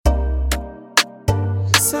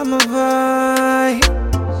summer vibe.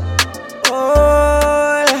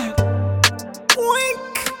 Oh,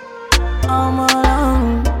 Qhinck. I'm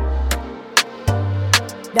alone.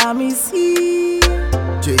 That me see.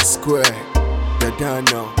 J Square, the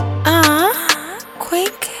Dano.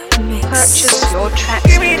 Qhinck mix. Purchase your tracks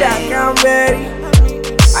Give me that today. cranberry.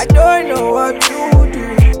 I don't know what to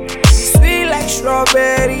do. She sweet like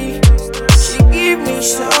strawberry. She give me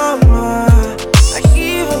summer. I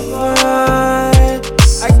give her wine.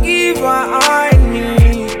 I give her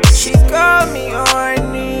honey. She call me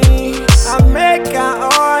honey. I make her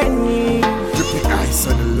honey. Dripping ice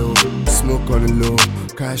on the low, smoke on the low,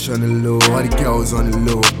 cash on the low, all the girls on the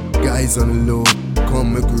low, guys on the low.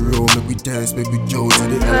 Come make we roll, make we dance, make we joe to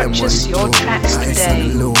the LM Purchase on your the tracks ice on today.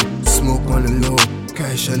 the low, smoke on the low,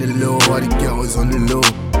 cash on the low, all the girls on the low,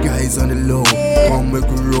 guys on the low. Come make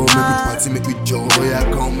we roll, make we party, make we joe. Oh yeah,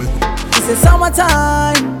 come make we. It's a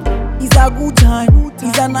summertime. It's a good time.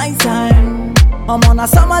 It's a nice time. I'm on a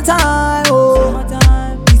summertime. Oh,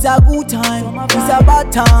 it's a good time. It's a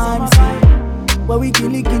bad time. Where we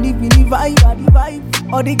killy vibe.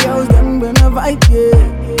 All the girls them gonna vibe,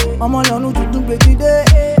 yeah. I'm on to do today,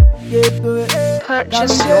 yeah.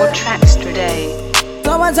 Purchase your tracks today.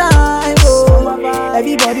 Summertime, oh,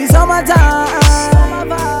 everybody summertime.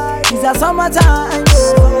 It's a summertime,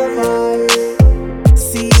 oh.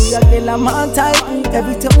 See, I get a man type,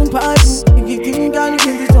 every time party. If you think I'm in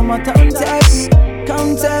the summertime type,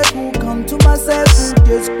 come to myself,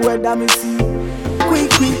 just square that me see.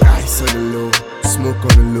 Quick. Ice on the low, smoke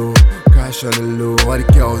on the low, cash on the low, all the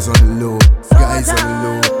girls on the low, guys on the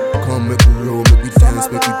low. Come make we roll, make we dance,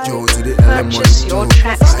 make we joe to the LM on Purchase the your toe.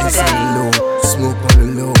 tracks Ice on today. the low, smoke on the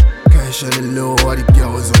low, cash on the low, all the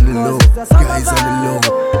girls on the low, guys on the low.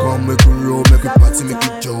 Come make we roll, make we party, make we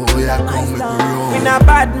joe. Oh yeah, come make we roll. Me na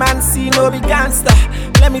bad man, see no be gangster.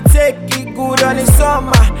 Let me take it good on the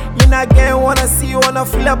summer. Me na get wanna see you wanna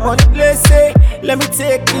feel up on the place. Say, let me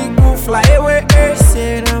take it good, fly away.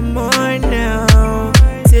 Say I'm on now.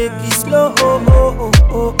 Take it slow,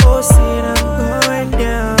 say I'm going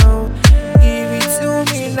down. Give it to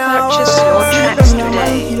me now. Purchase your tracks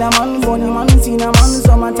today. Kill a man, bunny man, seen a man,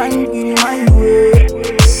 summertime, give him my way.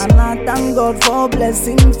 And I thank God for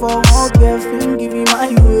blessing, for all gifting, give him my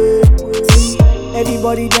way. See,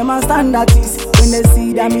 everybody them a stand at this. When they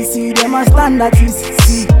see that me see them a stand at this.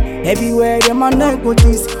 See, everywhere them a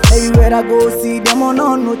notice. Everywhere I go see them on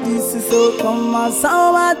no notice. So come a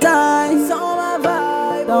summertime,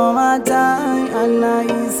 summertime, and I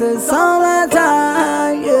say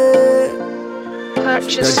summertime, yeah.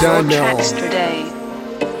 Purchase your tracks today.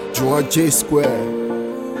 Join J Square,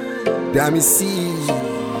 Dammy C,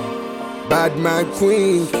 Bad Man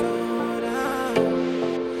Qhinck.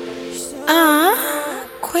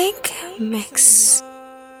 Qhinck mix.